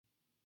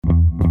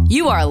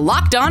You are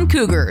Locked On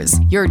Cougars,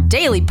 your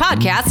daily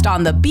podcast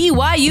on the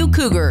BYU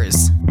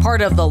Cougars,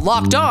 part of the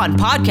Locked On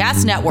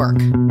Podcast Network.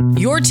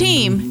 Your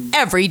team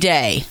every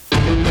day.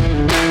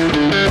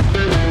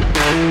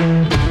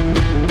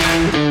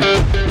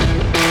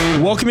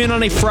 Welcome in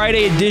on a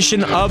Friday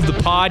edition of the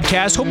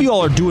podcast. Hope you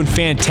all are doing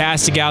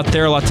fantastic out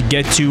there. A lot to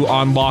get to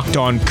on Locked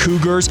On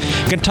Cougars.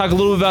 Going to talk a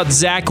little bit about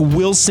Zach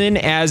Wilson,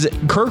 as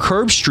Kirk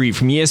Herbstreit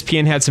from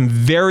ESPN had some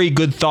very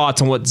good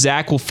thoughts on what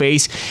Zach will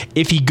face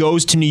if he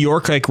goes to New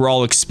York, like we're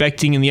all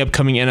expecting in the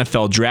upcoming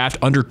NFL draft.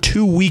 Under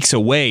 2 weeks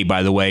away,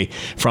 by the way,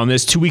 from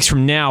this. 2 weeks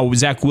from now,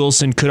 Zach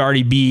Wilson could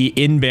already be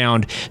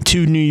inbound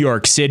to New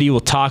York City. We'll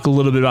talk a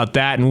little bit about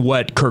that and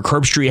what Kirk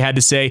Herbstreit had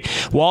to say.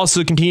 We'll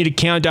also continue to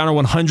count down our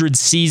 100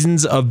 seasons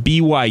of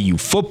BYU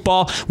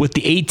football with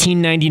the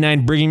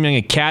 1899 Brigham Young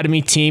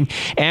Academy team,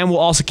 and we'll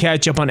also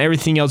catch up on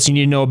everything else you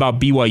need to know about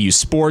BYU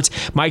sports.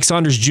 Mike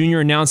Saunders Jr.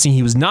 announcing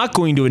he was not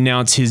going to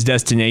announce his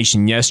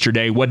destination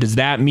yesterday. What does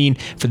that mean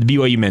for the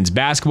BYU men's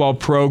basketball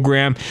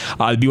program?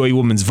 The BYU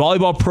women's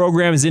volleyball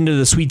program is into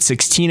the Sweet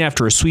 16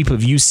 after a sweep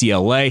of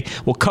UCLA.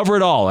 We'll cover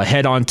it all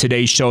ahead on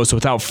today's show, so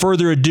without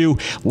further ado,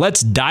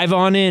 let's dive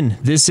on in.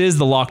 This is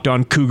the Locked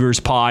On Cougars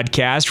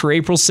podcast for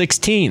April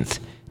 16th,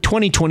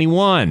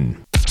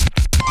 2021.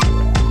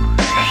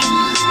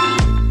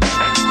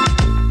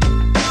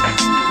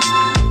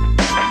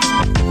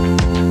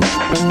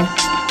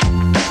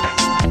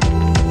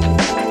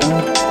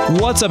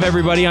 What's up,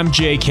 everybody? I'm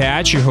Jay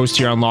Katch, your host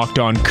here on Locked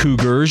On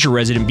Cougars, your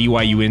resident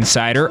BYU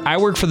insider. I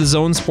work for the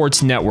Zone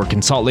Sports Network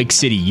in Salt Lake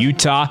City,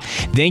 Utah.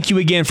 Thank you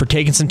again for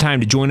taking some time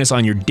to join us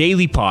on your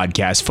daily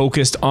podcast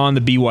focused on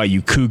the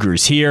BYU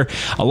Cougars here.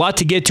 A lot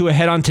to get to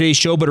ahead on today's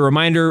show, but a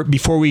reminder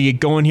before we get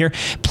going here,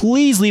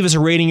 please leave us a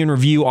rating and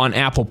review on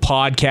Apple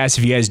Podcasts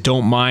if you guys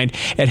don't mind.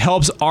 It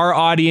helps our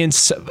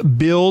audience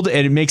build,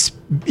 and it makes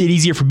it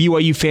easier for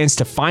BYU fans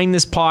to find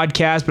this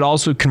podcast, but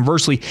also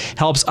conversely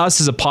helps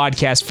us as a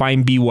podcast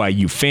find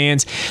BYU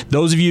fans.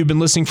 Those of you who have been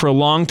listening for a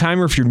long time,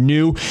 or if you're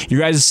new,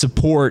 your guys'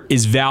 support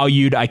is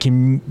valued. I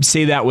can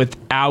say that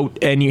without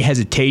any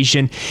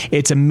hesitation.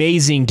 It's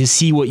amazing to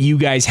see what you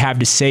guys have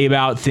to say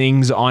about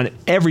things on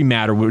every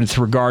matter with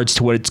regards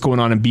to what's going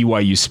on in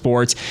BYU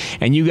sports.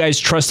 And you guys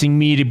trusting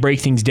me to break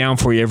things down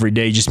for you every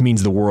day just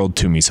means the world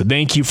to me. So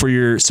thank you for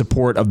your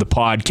support of the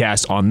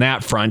podcast on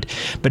that front.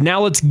 But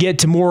now let's get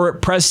to more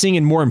pressing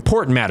and more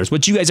important matters,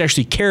 what you guys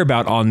actually care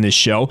about on this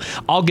show.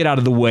 I'll get out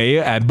of the way,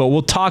 but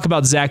we'll talk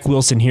about Zach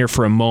Wilson here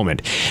for a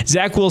moment.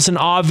 Zach Wilson,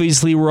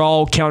 obviously, we're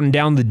all counting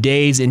down the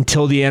days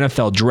until the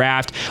NFL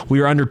draft. We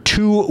are under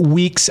 2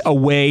 weeks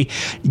away.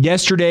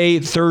 Yesterday,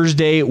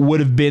 Thursday, would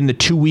have been the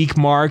 2-week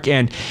mark,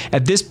 and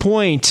at this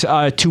point,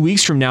 2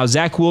 weeks from now,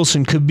 Zach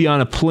Wilson could be on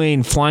a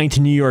plane flying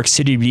to New York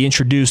City to be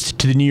introduced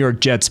to the New York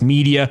Jets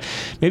media.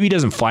 Maybe he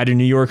doesn't fly to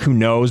New York, who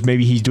knows?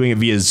 Maybe he's doing it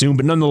via Zoom,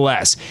 but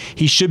nonetheless,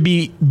 he should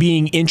be being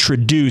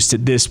introduced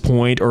at this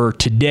point, or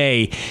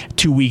today,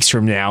 2 weeks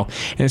from now.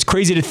 And it's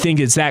crazy to think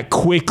it's that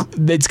quick,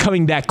 that's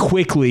coming that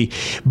quickly.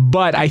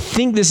 But I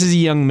think this is a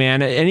young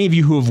man. Any of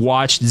you who have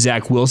watched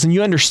Zach Wilson,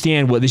 you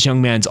understand what this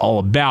young man's all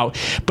about.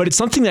 But it's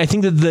something that I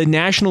think that the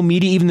national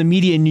media, even the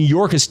media in New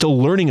York, is still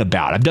learning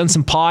about. I've done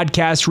some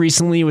podcasts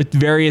recently with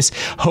various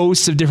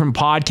hosts of different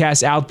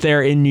podcasts out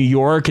there in New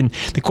York, and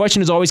the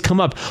question has always come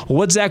up, well,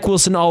 what's Zach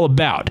Wilson all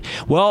about?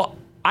 Well,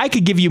 I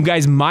could give you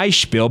guys my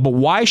spiel, but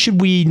why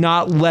should we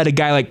not let a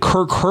guy like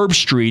Kirk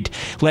Herbstreit,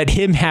 let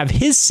him have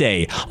his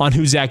say on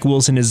who Zach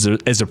Wilson is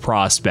as a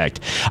prospect?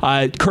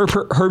 Kirk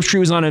Herbstreit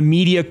was on a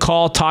media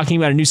call talking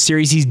about a new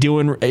series he's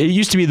doing. It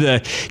used to be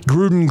the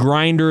Gruden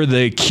Grinder,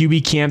 the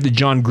QB camp that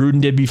John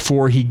Gruden did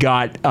before he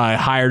got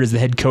hired as the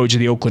head coach of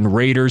the Oakland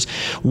Raiders.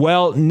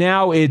 Well,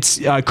 now it's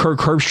Kirk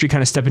Herbstreit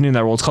kind of stepping into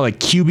that role. It's called like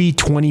QB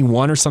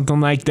 21 or something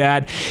like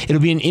that.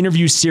 It'll be an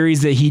interview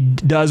series that he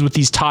does with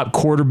these top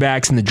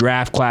quarterbacks in the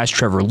draft class: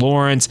 Trevor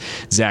Lawrence,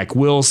 Zach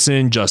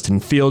Wilson, Justin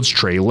Fields,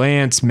 Trey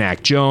Lance,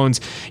 Mac Jones.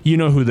 You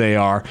know who they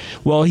are.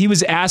 Well, he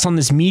was asked on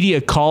this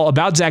media call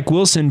about Zach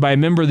Wilson by a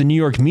member of the New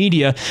York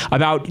media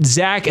about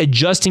Zach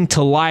adjusting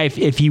to life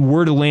if he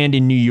were to land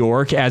in New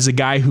York as a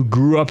guy who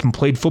grew up and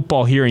played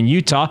football here in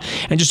Utah,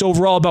 and just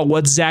overall about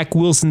what Zach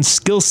Wilson's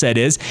skill set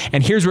is.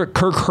 And here's what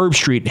Kirk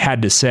Herbstreit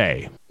had to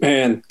say.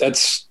 Man,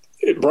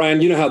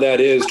 Brian, you know how that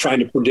is, trying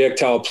to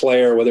predict how a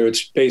player, whether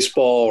it's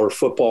baseball or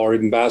football or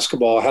even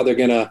basketball, how they're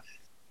going to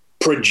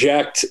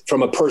project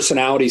from a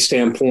personality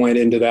standpoint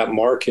into that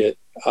market.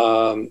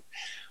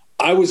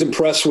 I was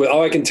impressed with,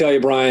 all I can tell you,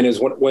 Brian, is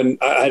when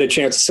I had a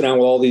chance to sit down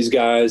with all these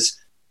guys,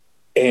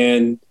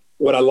 and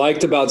what I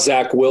liked about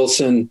Zach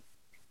Wilson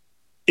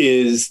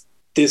is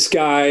this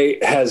guy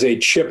has a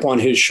chip on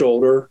his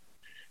shoulder.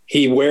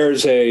 He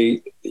wears a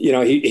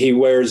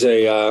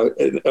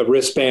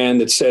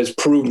wristband that says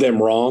 "Prove them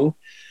wrong,"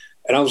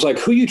 and I was like,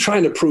 "Who are you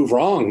trying to prove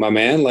wrong, my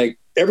man? Like,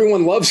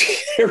 everyone loves you.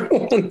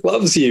 Everyone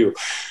loves you."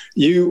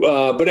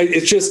 But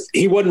it's just,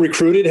 he wasn't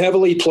recruited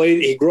heavily.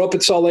 He grew up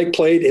at Salt Lake,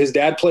 his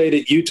dad played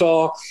at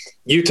Utah.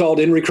 Utah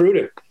didn't recruit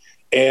him.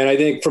 And I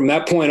think from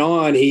that point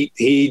on,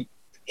 he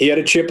had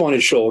a chip on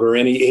his shoulder,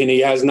 and he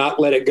has not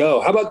let it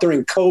go. How about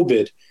during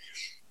COVID?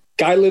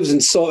 Guy lives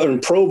in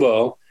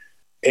Provo,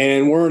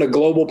 and we're in a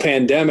global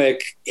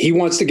pandemic. He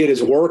wants to get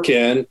his work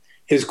in.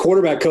 His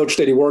quarterback coach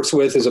that he works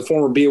with is a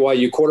former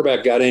BYU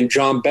quarterback guy named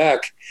John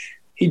Beck.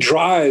 He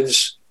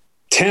drives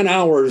 10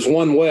 hours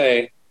one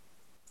way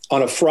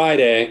on a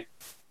Friday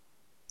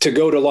to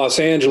go to Los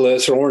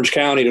Angeles or Orange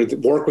County to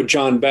work with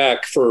John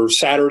Beck for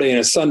Saturday and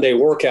a Sunday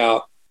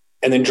workout,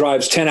 and then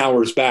drives 10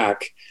 hours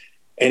back.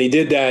 And he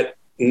did that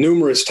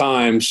numerous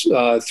times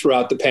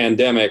throughout the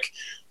pandemic.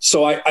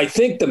 So I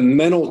think the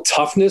mental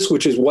toughness,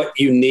 which is what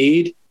you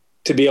need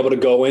to be able to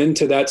go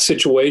into that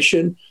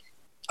situation,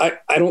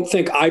 I don't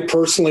think I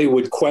personally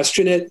would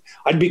question it.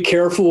 I'd be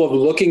careful of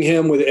looking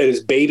him at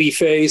his baby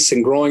face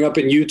and growing up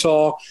in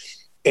Utah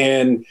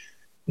and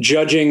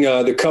judging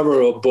the cover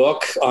of a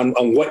book on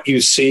what you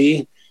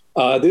see.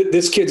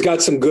 This kid's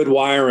got some good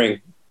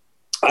wiring.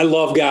 I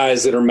love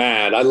guys that are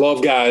mad. I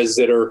love guys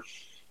that are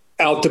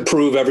out to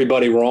prove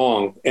everybody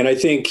wrong. And I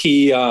think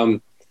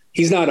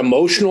he's not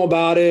emotional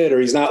about it, or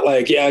he's not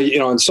like,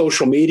 on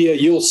social media,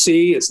 you'll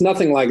see. It's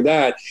nothing like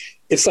that.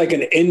 It's like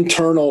an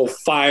internal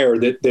fire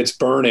that's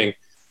burning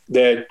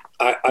that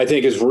I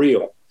think is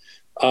real.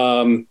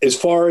 As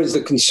far as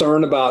the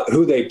concern about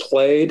who they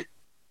played,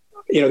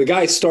 the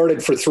guy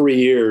started for 3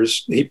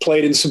 years. He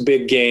played in some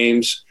big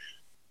games.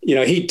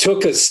 He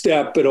took a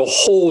step at a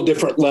whole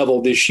different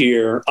level this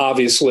year,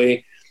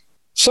 obviously.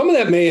 Some of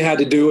that may have had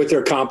to do with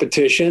their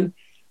competition.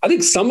 I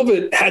think some of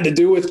it had to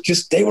do with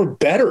just they were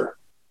better.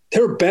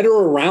 They were better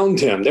around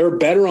him. They were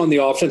better on the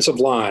offensive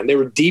line. They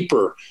were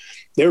deeper.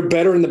 They were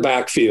better in the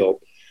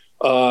backfield.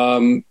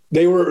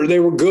 They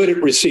were good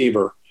at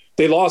receiver.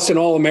 They lost an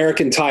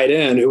All-American tight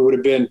end who would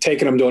have been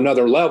taking them to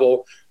another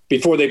level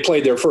before they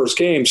played their first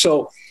game.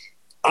 So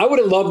I would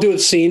have loved to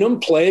have seen them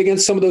play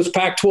against some of those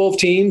Pac-12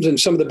 teams and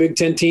some of the Big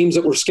Ten teams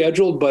that were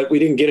scheduled, but we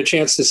didn't get a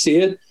chance to see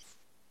it.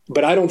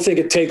 But I don't think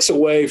it takes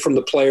away from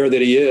the player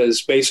that he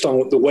is based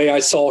on the way I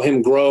saw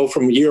him grow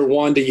from year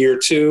one to year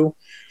two,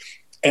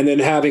 and then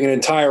having an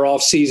entire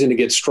offseason to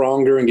get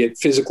stronger and get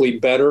physically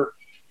better.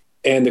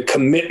 And the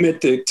commitment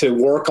to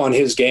work on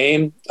his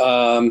game,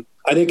 I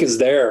think is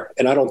there.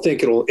 And I don't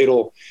think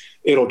it'll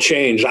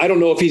change. I don't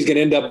know if he's going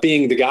to end up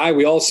being the guy.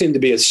 We all seem to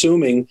be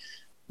assuming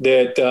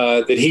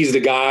that he's the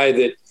guy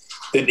that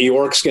New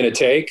York's going to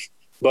take.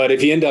 But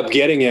if you end up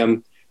getting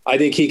him, I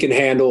think he can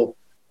handle.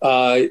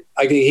 I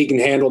think he can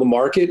handle the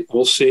market.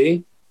 We'll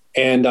see.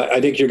 And I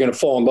think you're going to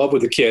fall in love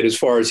with the kid as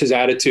far as his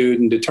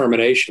attitude and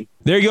determination.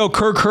 There you go,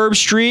 Kirk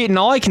Herbstreit. And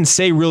all I can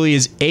say really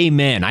is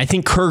amen. I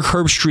think Kirk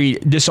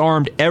Herbstreit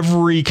disarmed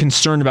every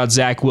concern about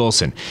Zach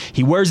Wilson.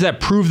 He wears that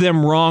prove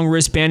them wrong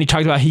wristband. He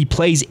talked about he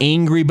plays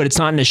angry, but it's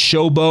not in a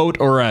showboat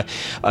or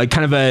a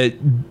kind of a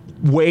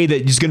way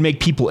that is going to make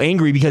people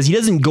angry, because he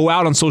doesn't go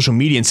out on social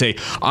media and say,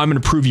 I'm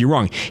going to prove you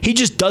wrong. He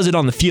just does it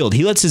on the field.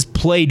 He lets his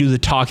play do the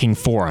talking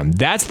for him.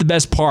 That's the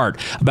best part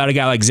about a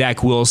guy like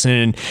Zach Wilson.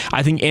 And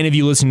I think any of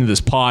you listening to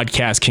this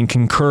podcast can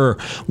concur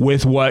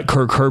with what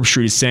Kirk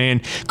Herbstreit is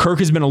saying. Kirk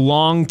has been a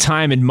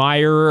long-time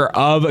admirer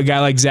of a guy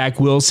like Zach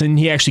Wilson.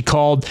 He actually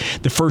called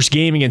the first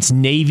game against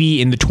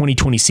Navy in the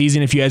 2020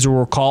 season, if you guys will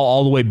recall,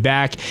 all the way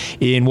back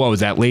in, what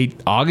was that, late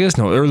August?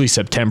 No, early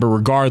September.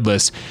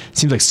 Regardless, it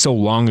seems like so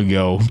long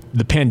ago.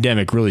 The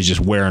pandemic really is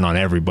just wearing on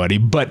everybody.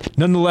 But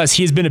nonetheless,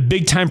 he has been a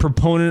big-time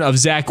proponent of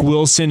Zach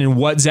Wilson and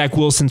what Zach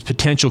Wilson's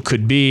potential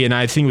could be. And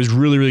I think it was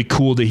really, really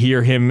cool to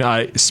hear him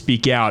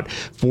speak out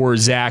for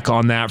Zach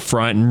on that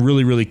front. And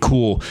really, really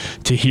cool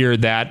to hear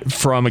that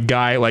from a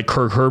guy like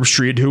Kirk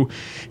Herbstreit, who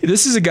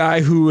this is a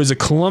guy who is a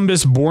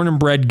Columbus born and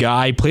bred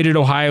guy, played at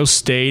Ohio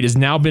State, has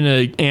now been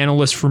an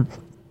analyst for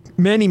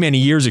many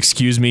years,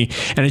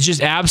 and it's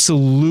just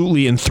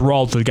absolutely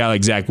enthralled with a guy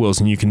like Zach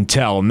Wilson, you can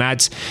tell. And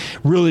that's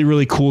really,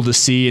 really cool to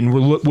see. And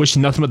we're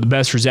wishing nothing but the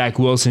best for Zach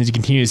Wilson as he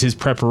continues his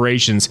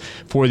preparations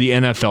for the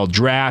NFL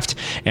draft,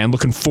 and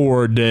looking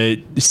forward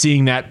to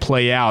seeing that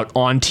play out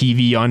on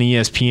TV, on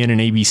ESPN and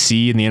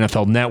ABC and the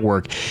NFL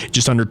Network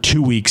just under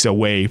 2 weeks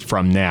away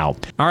from now.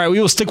 All right, we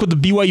will stick with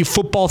the BYU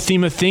football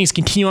theme of things,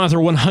 continue on with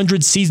our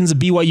 100 seasons of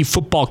BYU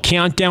football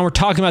countdown. We're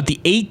talking about the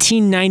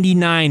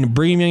 1899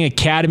 Brigham Young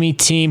Academy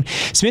team.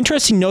 Some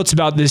interesting notes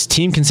about this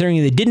team,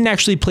 considering they didn't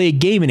actually play a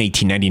game in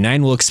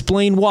 1899. We'll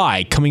explain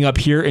why coming up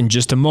here in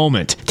just a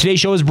moment.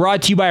 Today's show is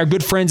brought to you by our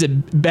good friends at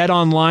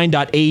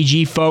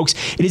betonline.ag, folks.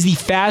 It is the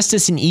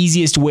fastest and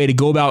easiest way to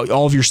go about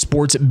all of your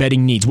sports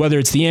betting needs, whether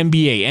it's the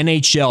NBA,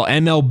 NHL,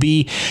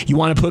 MLB. You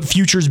want to put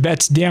futures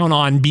bets down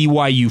on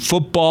BYU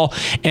football,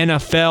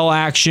 NFL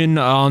action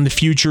on the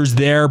futures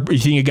there. You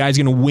think a guy's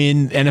going to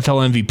win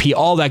NFL MVP,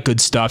 all that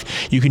good stuff.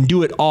 You can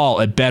do it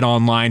all at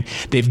BetOnline.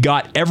 They've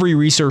got every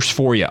resource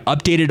for you.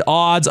 Updated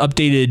odds,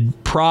 updated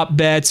prop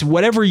bets,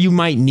 whatever you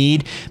might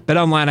need,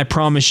 BetOnline, I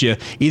promise you,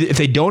 either if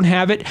they don't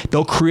have it,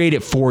 they'll create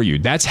it for you.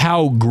 That's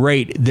how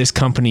great this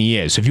company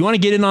is. So if you want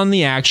to get in on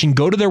the action,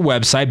 go to their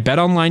website,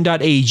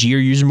 betonline.ag, or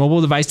use your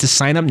mobile device to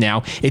sign up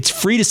now. It's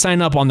free to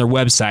sign up on their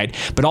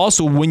website, but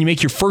also when you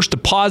make your first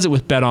deposit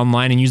with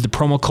BetOnline and use the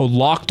promo code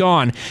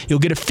LOCKEDON, you'll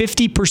get a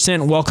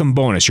 50% welcome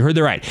bonus. You heard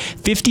that right.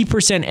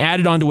 50%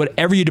 added onto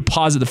whatever you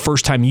deposit the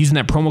first time using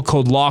that promo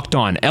code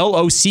LOCKEDON,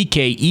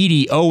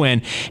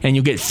 LOCKEDON, and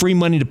you'll get free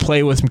money to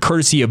play with from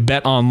courtesy of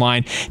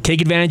BetOnline.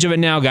 Take advantage of it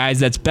now, guys.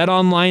 That's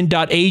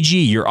betonline.ag,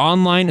 your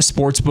online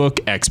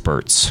sportsbook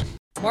experts.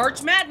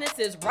 March Madness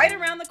is right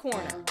around the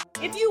corner.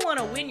 If you want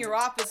to win your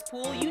office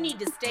pool, you need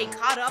to stay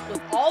caught up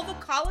with all the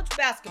college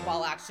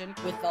basketball action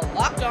with the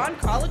Locked On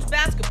College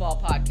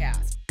Basketball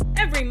Podcast.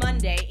 Every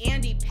Monday,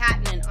 Andy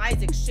Patton and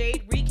Isaac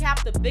Shade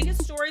recap the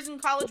biggest stories in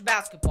college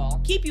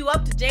basketball, keep you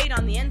up to date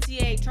on the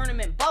NCAA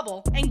tournament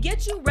bubble, and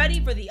get you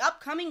ready for the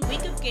upcoming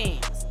week of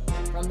games.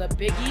 From the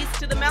Big East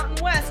to the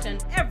Mountain West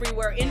and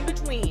everywhere in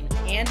between,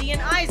 Andy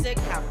and Isaac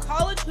have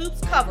college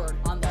hoops covered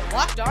on the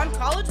Locked On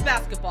College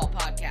Basketball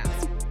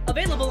Podcast.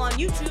 Available on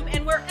YouTube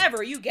and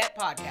wherever you get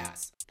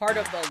podcasts. Part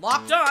of the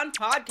Locked On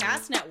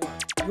Podcast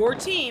Network. Your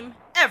team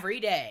every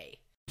day.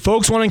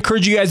 Folks, want to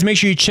encourage you guys to make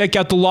sure you check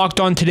out the Locked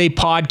On Today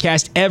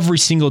podcast every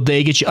single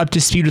day. Get you up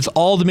to speed with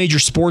all the major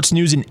sports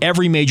news in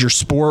every major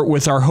sport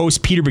with our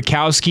host, Peter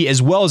Bukowski,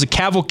 as well as a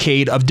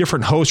cavalcade of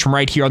different hosts from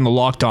right here on the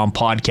Locked On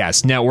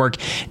Podcast Network.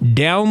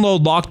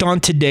 Download Locked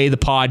On Today, the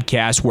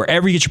podcast,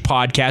 wherever you get your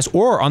podcast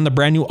or on the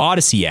brand new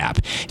Odyssey app.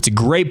 It's a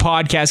great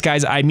podcast,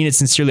 guys. I mean it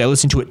sincerely. I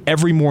listen to it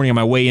every morning on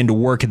my way into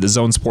work at the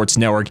Zone Sports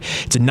Network.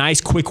 It's a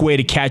nice, quick way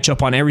to catch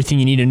up on everything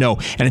you need to know.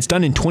 And it's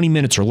done in 20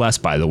 minutes or less,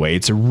 by the way.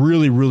 It's a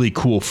really, really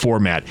cool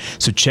format,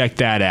 so check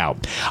that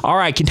out. All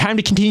right, time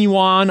to continue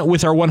on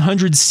with our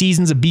 100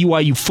 seasons of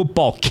BYU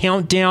football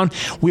countdown.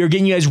 We are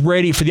getting you guys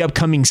ready for the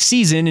upcoming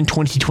season in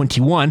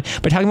 2021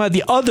 by talking about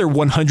the other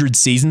 100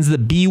 seasons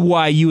that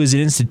BYU as an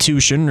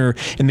institution, or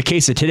in the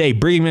case of today,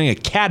 Brigham Young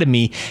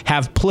Academy,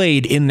 have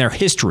played in their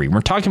history.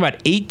 We're talking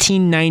about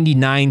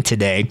 1899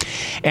 today,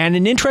 and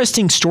an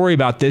interesting story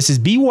about this is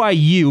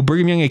BYU,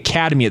 Brigham Young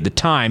Academy at the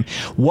time,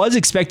 was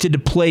expected to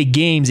play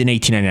games in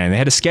 1899. They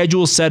had a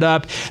schedule set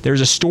up. There's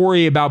a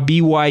story about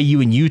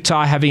BYU and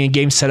Utah having a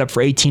game set up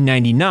for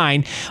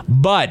 1899,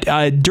 but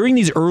during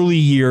these early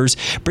years,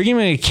 Brigham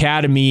Young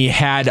Academy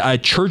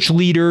had church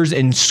leaders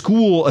and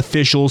school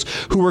officials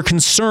who were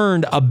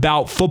concerned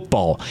about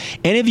football.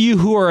 Any of you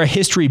who are a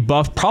history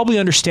buff probably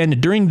understand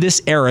that during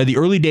this era, the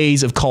early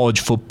days of college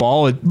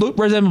football, it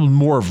resembled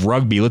more of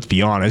rugby, let's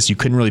be honest. You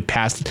couldn't really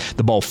pass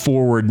the ball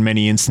forward in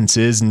many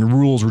instances, and the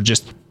rules were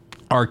just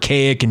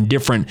archaic and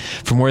different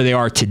from where they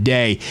are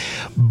today.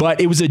 But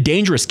it was a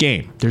dangerous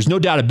game. There's no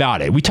doubt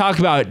about it. We talk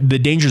about the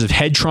dangers of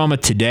head trauma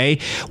today.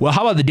 Well,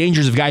 how about the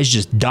dangers of guys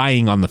just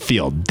dying on the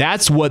field?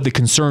 That's what the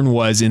concern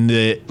was in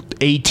the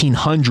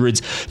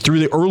 1800s through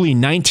the early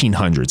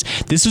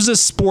 1900s. This was a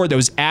sport that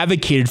was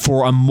advocated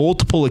for on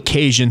multiple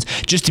occasions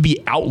just to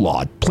be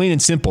outlawed, plain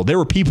and simple. There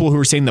were people who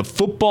were saying that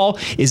football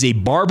is a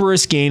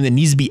barbarous game that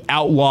needs to be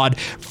outlawed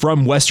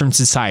from Western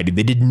society.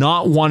 They did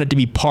not want it to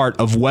be part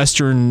of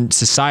Western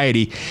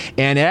society.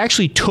 And it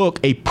actually took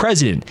a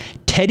president,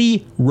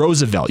 Teddy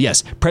Roosevelt.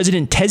 Yes,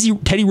 President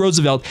Teddy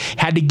Roosevelt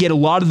had to get a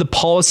lot of the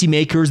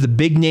policymakers, the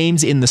big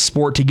names in the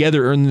sport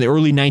together in the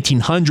early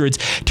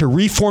 1900s to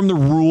reform the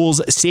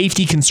rules,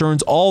 safety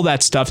concerns, all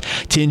that stuff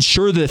to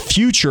ensure the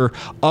future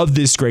of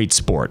this great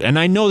sport. And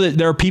I know that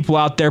there are people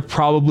out there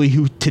probably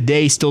who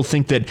today still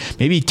think that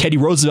maybe Teddy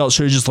Roosevelt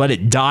should have just let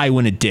it die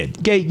when it did.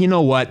 Okay, you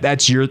know what?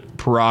 That's your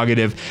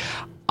prerogative.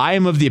 I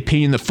am of the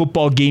opinion that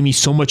football gave me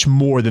so much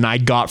more than I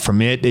got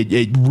from it.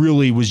 It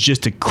really was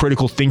just a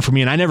critical thing for me,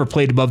 and I never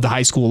played above the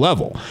high school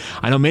level.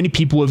 I know many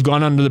people have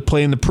gone on to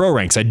play in the pro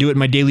ranks. I do it in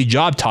my daily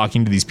job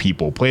talking to these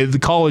people, play at the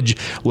college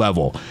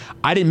level.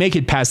 I didn't make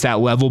it past that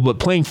level, but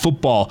playing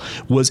football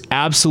was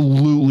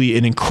absolutely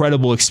an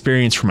incredible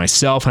experience for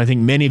myself, and I think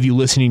many of you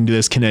listening to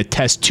this can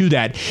attest to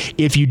that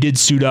if you did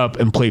suit up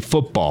and play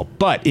football.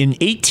 But in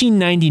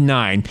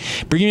 1899,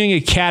 Brigham Young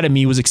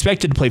Academy was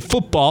expected to play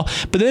football,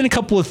 but then a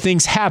couple of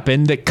things happened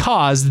that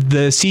caused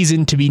the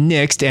season to be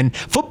nixed and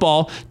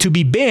football to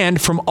be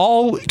banned from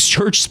all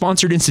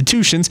church-sponsored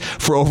institutions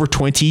for over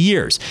 20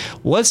 years.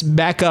 Let's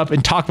back up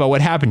and talk about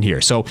what happened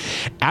here. So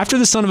after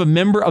the son of a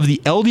member of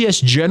the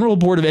LDS General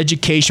Board of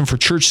Education for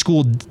church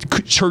schools,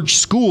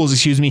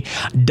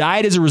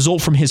 died as a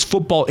result from his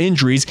football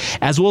injuries,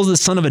 as well as the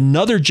son of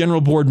another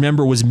general board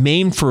member was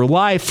maimed for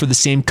life for the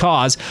same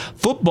cause,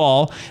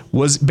 football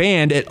was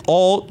banned at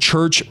all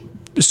church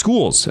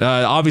schools.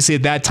 Obviously,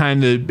 at that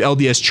time, the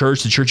LDS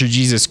Church, the Church of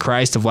Jesus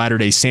Christ of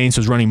Latter-day Saints,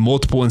 was running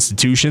multiple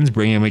institutions,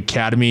 Brigham Young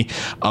Academy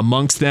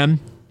amongst them.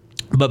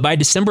 But by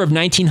December of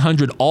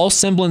 1900, all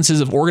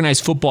semblances of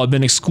organized football had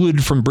been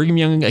excluded from Brigham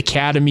Young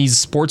Academy's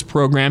sports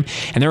program,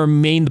 and that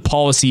remained the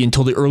policy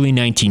until the early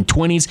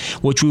 1920s,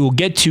 which we will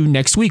get to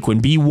next week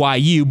when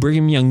BYU,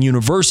 Brigham Young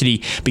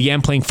University,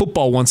 began playing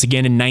football once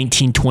again in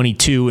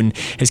 1922 and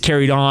has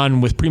carried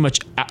on with pretty much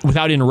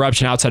without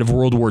interruption outside of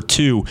World War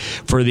II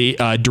for the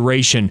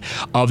duration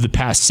of the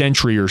past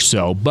century or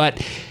so.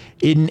 But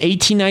in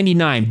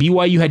 1899,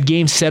 BYU had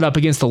games set up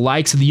against the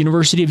likes of the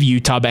University of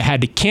Utah, but had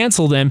to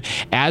cancel them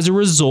as a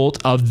result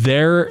of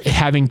their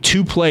having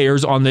two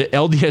players on the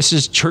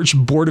LDS's Church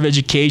Board of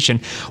Education.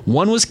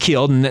 One was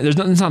killed, and it's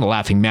not a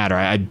laughing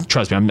matter.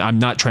 Trust me, I'm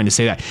not trying to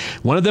say that.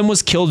 One of them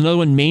was killed, another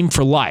one maimed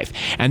for life.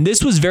 And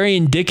this was very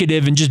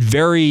indicative and just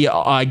very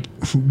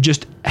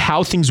just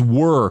how things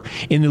were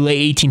in the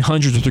late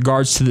 1800s with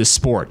regards to this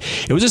sport.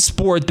 It was a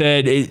sport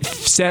that it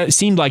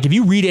seemed like, if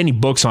you read any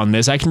books on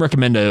this, I can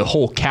recommend a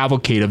whole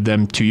cavalcade of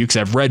them to you because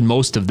I've read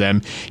most of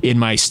them in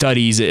my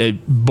studies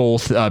at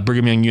both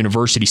Brigham Young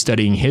University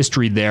studying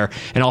history there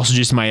and also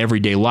just in my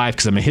everyday life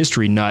because I'm a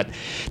history nut,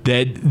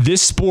 that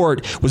this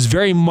sport was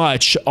very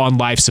much on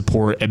life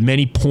support at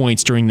many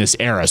points during this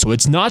era. So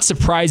it's not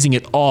surprising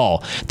at all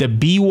that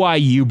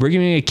BYU,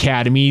 Brigham Young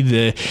Academy,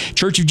 the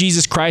Church of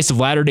Jesus Christ of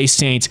Latter-day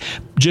Saints,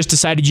 just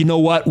decided, you know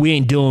what, we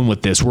ain't dealing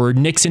with this. We're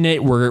nixing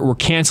it. We're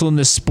canceling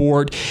this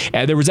sport.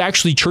 There was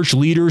actually church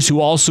leaders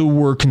who also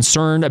were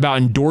concerned about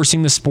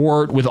endorsing the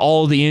sport with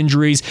all of the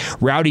injuries,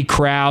 rowdy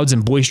crowds,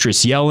 and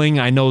boisterous yelling.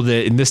 I know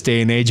that in this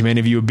day and age, many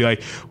of you would be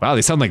like, wow,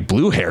 they sound like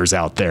blue hairs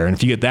out there. And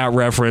if you get that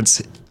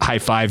reference, high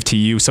five to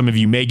you. Some of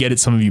you may get it,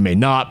 some of you may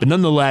not. But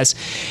nonetheless,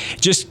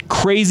 just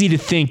crazy to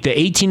think that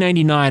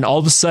 1899, all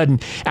of a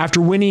sudden,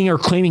 after winning or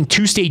claiming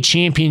 2 state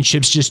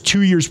championships just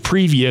 2 years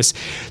previous,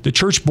 the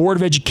Church Board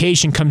of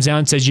Education comes down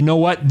and says, you know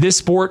what, this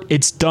sport,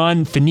 it's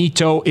done,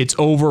 finito, it's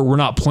over, we're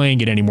not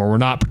playing it anymore, we're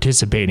not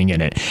participating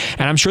in it.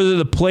 And I'm sure that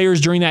the players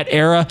during that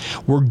era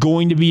were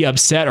going to be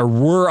upset, or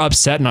were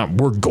upset, not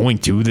we're going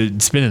to,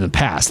 it's been in the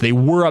past, they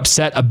were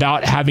upset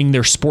about having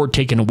their sport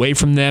taken away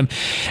from them.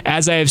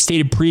 As I have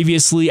stated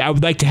previously, I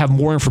would like to have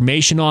more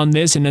information on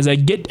this, and as I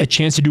get a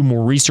chance to do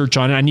more research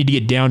on it, I need to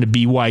get down to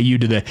BYU,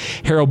 to the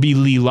Harold B.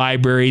 Lee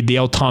Library, the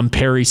L. Tom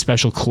Perry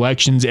Special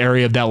Collections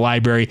area of that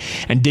library,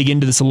 and dig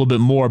into this a little bit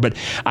more. But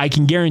I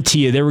can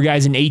guarantee you there were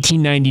guys in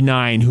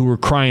 1899 who were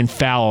crying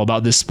foul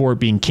about this sport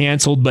being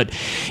canceled. But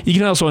you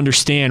can also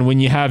understand when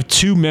you have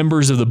two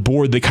members of the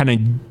board that kind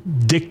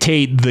of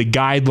dictate the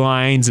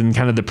guidelines and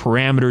kind of the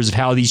parameters of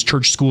how these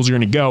church schools are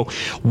going to go.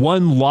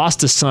 One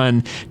lost a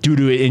son due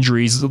to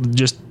injuries,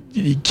 just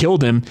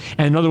killed him,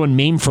 and another one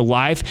maimed for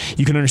life.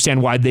 You can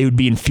understand why they would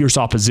be in fierce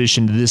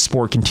opposition to this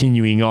sport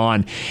continuing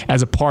on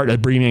as a part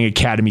of Brigham Young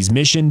Academy's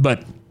mission.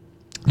 But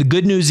the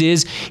good news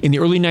is, in the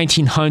early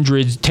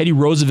 1900s, Teddy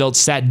Roosevelt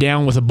sat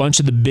down with a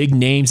bunch of the big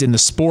names in the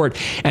sport,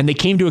 and they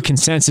came to a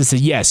consensus that,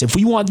 yes, if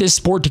we want this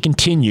sport to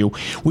continue,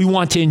 we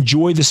want to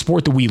enjoy the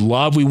sport that we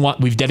love,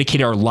 we've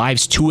dedicated our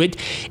lives to it,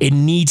 it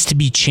needs to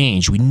be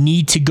changed. We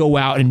need to go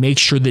out and make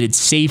sure that it's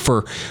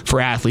safer for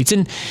athletes.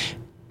 And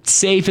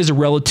safe is a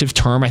relative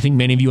term. I think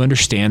many of you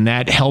understand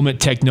that. Helmet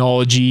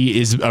technology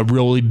is a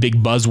really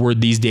big buzzword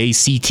these days,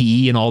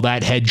 CTE and all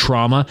that, head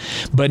trauma.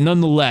 But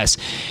nonetheless,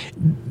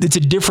 it's a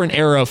different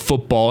era of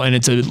football, and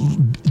it's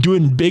due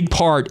in big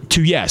part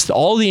to, yes,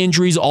 all the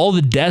injuries, all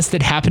the deaths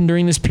that happened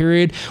during this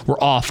period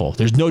were awful.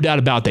 There's no doubt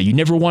about that. You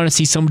never want to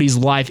see somebody's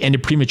life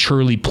ended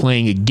prematurely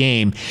playing a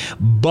game.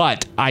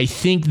 But I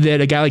think that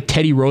a guy like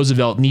Teddy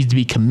Roosevelt needs to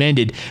be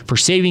commended for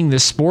saving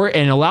this sport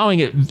and allowing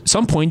it at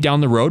some point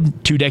down the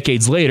road, 2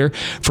 decades later,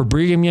 for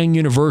Brigham Young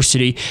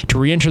University to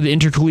re-enter the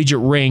intercollegiate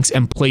ranks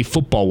and play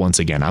football once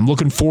again. I'm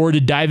looking forward to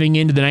diving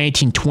into the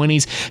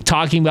 1920s,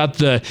 talking about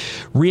the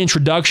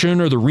reintroduction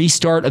or the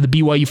restart of the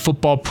BYU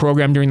football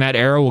program during that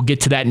era. We'll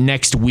get to that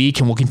next week,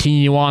 and we'll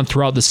continue on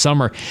throughout the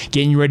summer,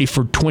 getting you ready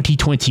for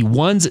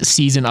 2021's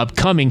season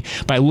upcoming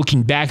by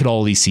looking back at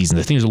all these seasons.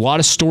 I think there's a lot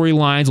of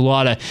storylines, a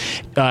lot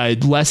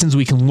of lessons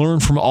we can learn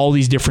from all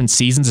these different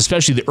seasons,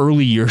 especially the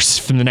early years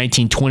from the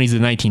 1920s to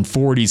the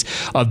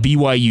 1940s of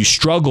BYU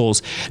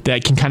struggles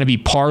that can kind of be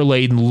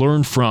parlayed and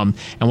learned from.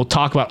 And we'll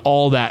talk about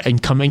all that in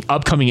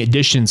upcoming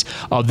editions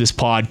of this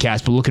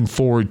podcast, but looking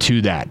forward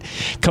to that.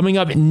 Coming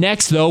up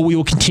next, though, we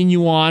will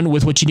continue on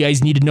with what you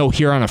guys need to know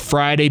here on a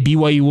Friday.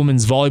 BYU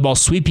women's volleyball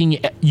sweeping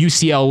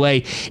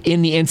UCLA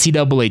in the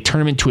NCAA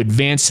tournament to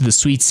advance to the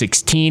Sweet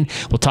 16.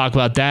 We'll talk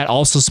about that.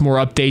 Also, some more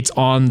updates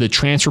on the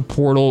transfer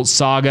portal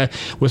saga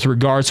with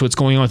regards to what's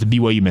going on with the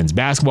BYU men's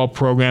basketball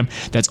program.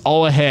 That's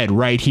all ahead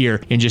right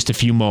here in just a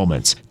few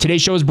moments.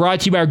 Today's show is brought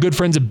to you by our good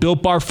friends at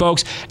Built Bar,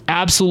 folks.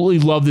 Absolutely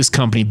love this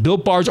company.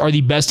 Built Bars are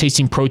the best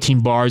tasting protein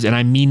bars, and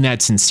I mean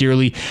that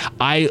sincerely.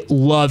 I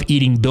love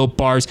eating Built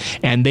Bars,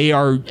 and they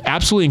are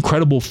absolutely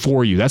incredible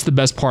for you. That's the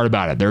best part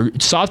about it. They're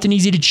soft and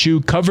easy to chew,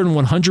 covered in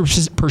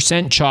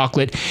 100%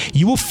 chocolate.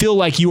 You will feel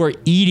like you are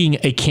eating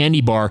a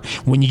candy bar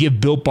when you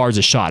give Built Bars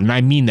a shot, and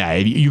I mean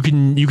that. You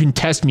can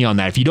test me on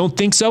that. If you don't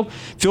think so,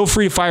 feel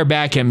free to fire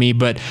back at me,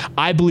 but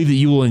I believe that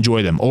you will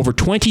enjoy them. Over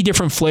 20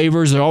 different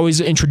flavors. They're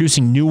always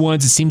introducing new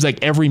ones. It seems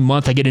like every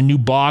month I get a new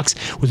box.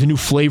 snacks with a new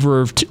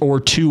flavor or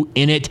two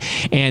in it,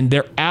 and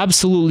they're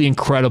absolutely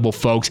incredible,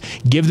 folks.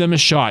 Give them a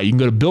shot. You can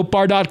go to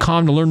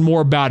BuiltBar.com to learn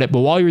more about it, but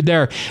while you're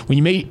there, when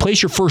you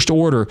place your first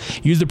order,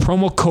 use the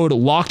promo code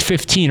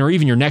LOCKED15, or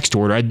even your next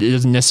order. It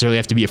doesn't necessarily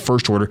have to be a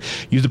first order.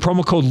 Use the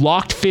promo code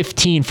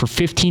LOCKED15 for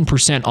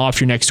 15% off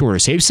your next order.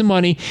 Save some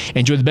money,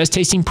 enjoy the best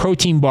tasting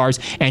protein bars,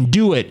 and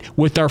do it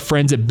with our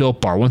friends at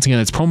Built Bar. Once again,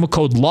 that's promo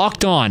code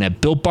LOCKEDON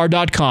at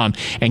BuiltBar.com,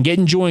 and get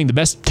enjoying the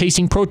best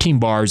tasting protein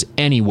bars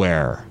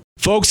anywhere.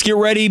 Folks, get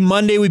ready.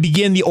 Monday, we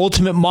begin the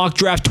Ultimate Mock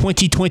Draft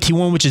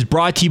 2021, which is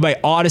brought to you by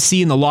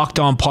Odyssey and the Locked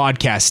On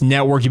Podcast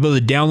Network. You'll be able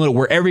to download it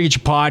wherever you get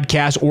your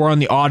podcast or on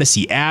the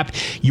Odyssey app.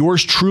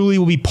 Yours truly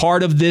will be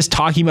part of this,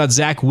 talking about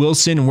Zach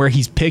Wilson and where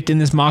he's picked in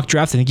this mock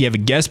draft. I think you have a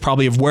guess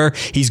probably of where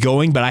he's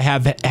going, but I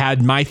have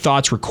had my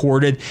thoughts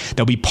recorded.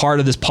 They'll be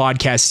part of this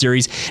podcast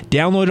series.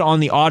 Download it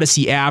on the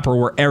Odyssey app or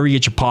wherever you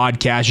get your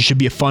podcast. It should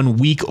be a fun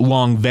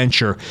week-long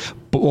venture,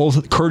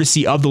 both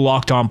courtesy of the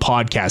Locked On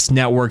Podcast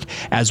Network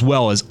as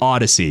well as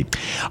Odyssey.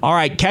 All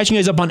right, catching you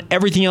guys up on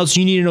everything else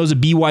you need to know as a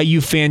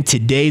BYU fan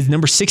today. The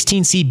number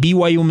 16 seed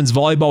BYU women's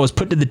volleyball was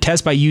put to the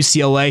test by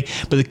UCLA,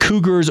 but the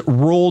Cougars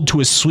rolled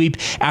to a sweep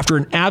after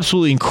an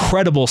absolutely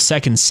incredible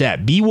second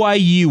set.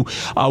 BYU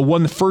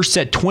won the first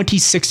set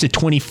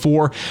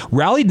 26-24,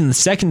 rallied in the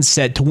second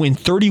set to win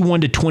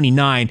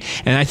 31-29,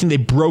 and I think they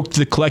broke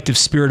the collective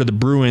spirit of the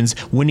Bruins,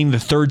 winning the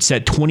third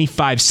set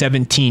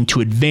 25-17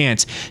 to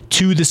advance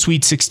to the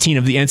Sweet 16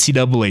 of the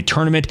NCAA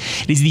tournament.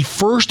 It is the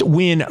first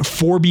win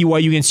for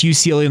BYU against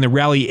UCLA in the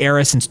Rally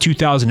era since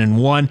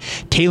 2001.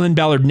 Taylon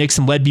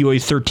Ballard-Nixon led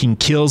BYU 13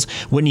 kills.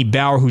 Whitney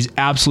Bauer, who's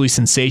absolutely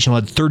sensational,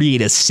 had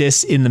 38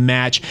 assists in the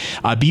match.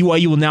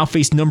 BYU will now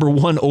face number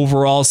 1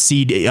 overall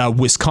seed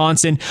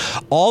Wisconsin.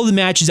 All the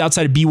matches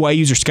outside of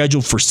BYU's are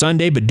scheduled for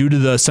Sunday, but due to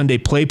the Sunday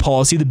play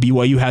policy that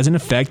BYU has in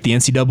effect, the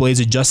NCAA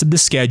has adjusted the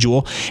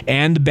schedule,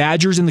 and the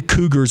Badgers and the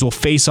Cougars will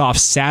face off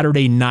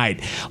Saturday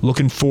night.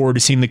 Looking forward to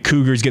seeing the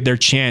Cougars get their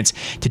chance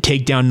to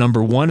take down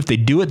number 1. If they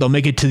do it, they'll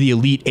make it to the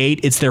Elite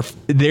 8.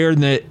 They're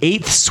in the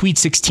 8th Sweet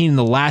 16 in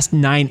the last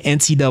 9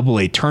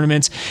 NCAA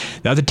tournaments.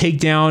 They'll have to take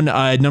down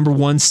number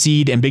 1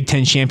 seed and Big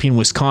Ten champion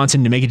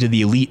Wisconsin to make it to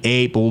the Elite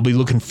 8, but we'll be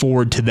looking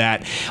forward to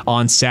that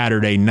on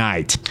Saturday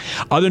night.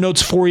 Other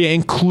notes for you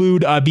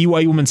include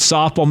BYU women's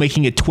softball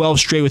making it 12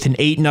 straight with an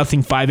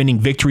 8-0 5-inning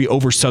victory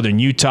over Southern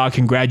Utah.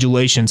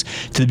 Congratulations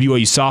to the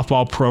BYU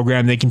softball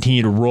program. They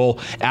continue to roll,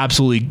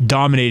 absolutely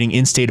dominating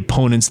in-state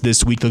opponents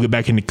this week. They'll get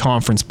back into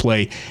conference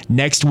play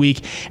next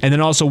week. And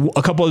then also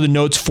a couple of the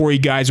notes for you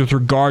guys with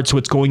regards to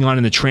what's going on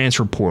in the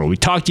transfer portal. We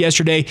talked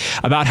yesterday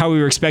about how we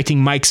were expecting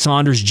Mike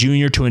Saunders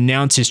Jr. to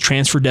announce his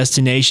transfer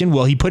destination.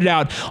 Well, he put it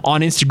out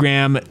on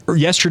Instagram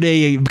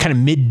yesterday, kind of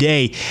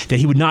midday, that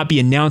he would not be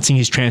announcing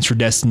his transfer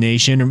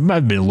destination. It might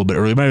have been a little bit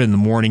early, it might have been in the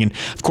morning. And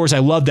of course, I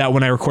love that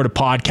when I record a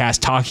podcast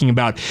talking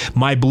about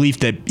my belief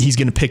that he's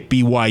going to pick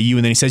BYU.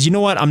 And then he says, you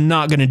know what? I'm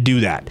not going to do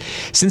that.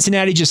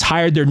 Cincinnati just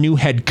hired their new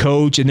head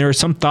coach, and there is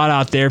some thought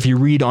out there, if you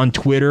read on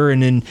Twitter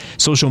and in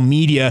social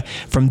media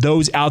from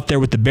those out there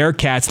with the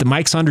Bearcats, that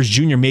Mike Saunders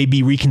Jr. may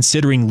be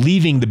reconsidering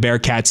leaving the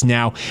Bearcats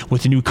now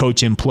with a new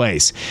coach in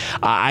place.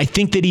 I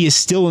think that he is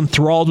still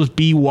enthralled with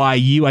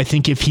BYU. I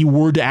think if he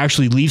were to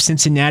actually leave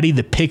Cincinnati,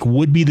 the pick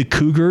would be the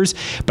Cougars.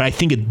 But I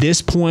think at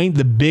this point,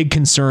 the big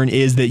concern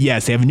is that,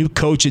 yes, they have a new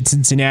coach at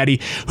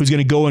Cincinnati who's going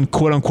to go and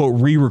quote-unquote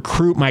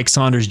re-recruit Mike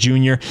Saunders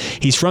Jr.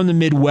 He's from the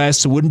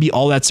Midwest, so it wouldn't be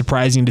all that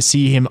surprising to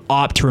see him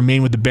opt to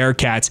remain with the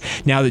Bearcats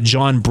now that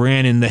John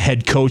Brannon, the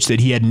head coach that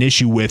he had an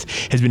issue with,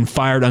 has been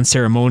fired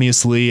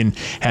unceremoniously and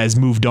has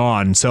moved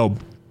on. So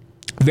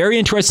very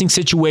interesting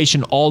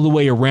situation all the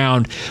way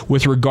around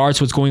with regards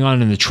to what's going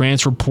on in the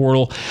transfer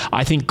portal.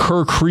 I think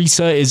Kirk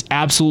is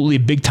absolutely a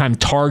big-time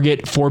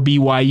target for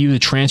BYU, the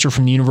transfer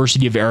from the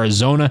University of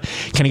Arizona.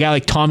 Can a guy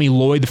like Tommy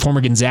Lloyd, the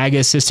former Gonzaga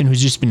assistant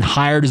who's just been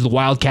hired as the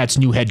Wildcats'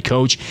 new head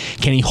coach,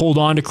 can he hold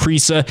on to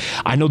Kriisa?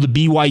 I know the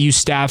BYU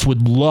staff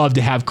would love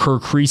to have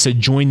Kirk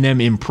join them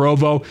in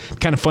Provo.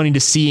 Kind of funny to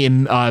see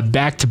him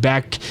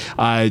back-to-back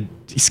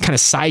these kind of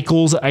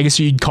cycles, I guess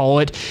you'd call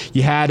it.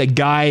 You had a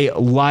guy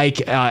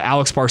like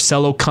Alex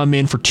Barcelo come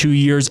in for 2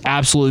 years,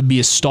 absolutely be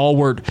a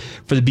stalwart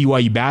for the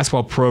BYU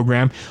basketball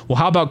program. Well,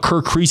 how about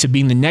Kirk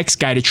being the next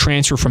guy to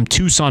transfer from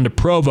Tucson to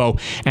Provo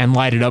and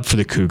light it up for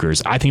the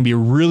Cougars? I think it'd be a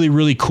really,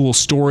 really cool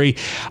story.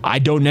 I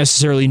don't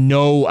necessarily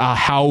know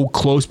how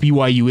close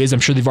BYU is. I'm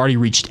sure they've already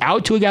reached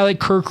out to a guy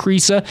like Kirk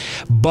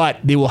but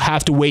they will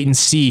have to wait and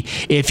see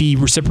if he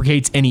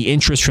reciprocates any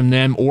interest from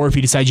them, or if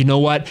he decides, you know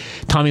what,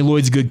 Tommy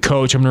Lloyd's a good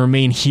coach, I'm going to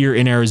remain here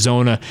in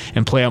Arizona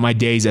and play out my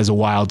days as a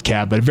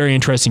Wildcat. But a very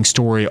interesting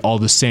story all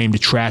the same to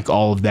track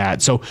all of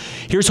that. So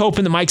here's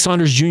hoping that Mike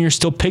Saunders Jr.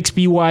 still picks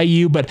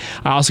BYU, but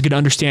I also could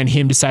understand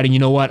him deciding, you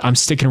know what, I'm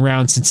sticking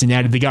around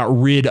Cincinnati. They got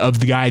rid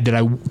of the guy that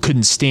I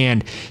couldn't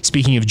stand,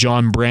 speaking of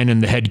John Brannon,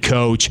 the head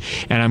coach,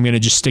 and I'm going to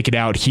just stick it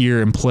out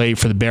here and play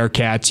for the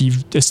Bearcats.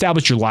 You've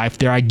established your life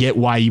there. I get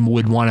why you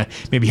would want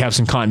to maybe have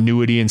some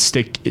continuity and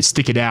stick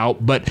it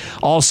out, but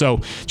also,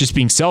 just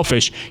being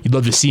selfish, you'd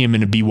love to see him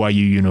in a BYU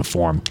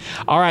uniform.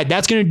 All right,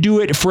 that's going to do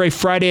it for a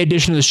Friday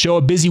edition of the show.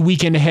 A busy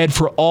weekend ahead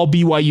for all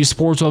BYU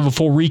sports. We'll have a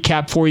full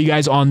recap for you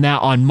guys on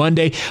that on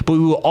Monday, but we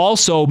will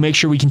also make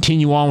sure we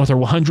continue on with our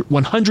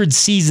 100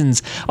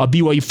 seasons of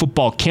BYU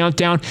football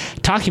countdown,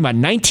 talking about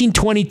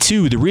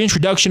 1922, the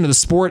reintroduction of the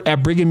sport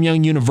at Brigham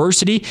Young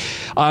University.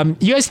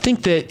 You guys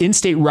think that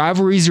in-state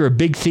rivalries are a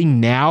big thing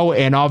now,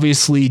 and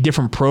obviously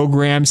different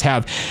programs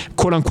have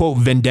quote-unquote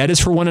vendettas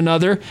for one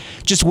another?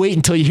 Just wait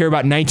until you hear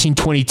about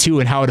 1922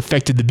 and how it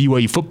affected the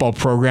BYU football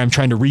program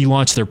trying to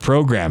relaunch their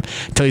program.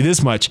 I'll tell you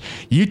this much,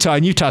 Utah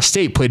and Utah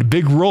State played a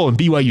big role in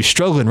BYU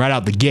struggling right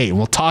out the gate, and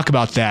we'll talk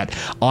about that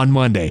on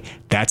Monday.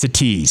 That's a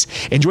tease.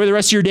 Enjoy the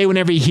rest of your day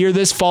whenever you hear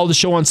this. Follow the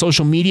show on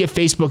social media,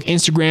 Facebook,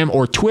 Instagram,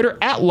 or Twitter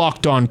at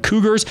Locked On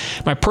Cougars.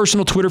 My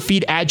personal Twitter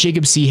feed at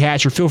Jacob C.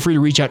 Hatch, or feel free to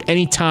reach out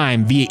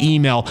anytime via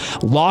email.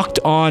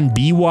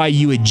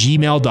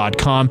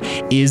 LockedOnBYU@gmail.com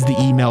is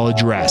the email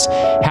address.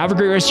 Have a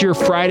great rest of your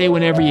Friday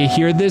whenever you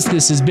hear this.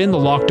 This has been the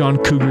Locked On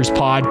Cougars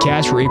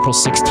podcast for April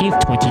 16th,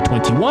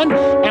 2021,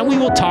 and we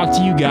will talk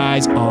to you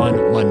guys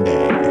on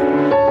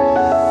Monday.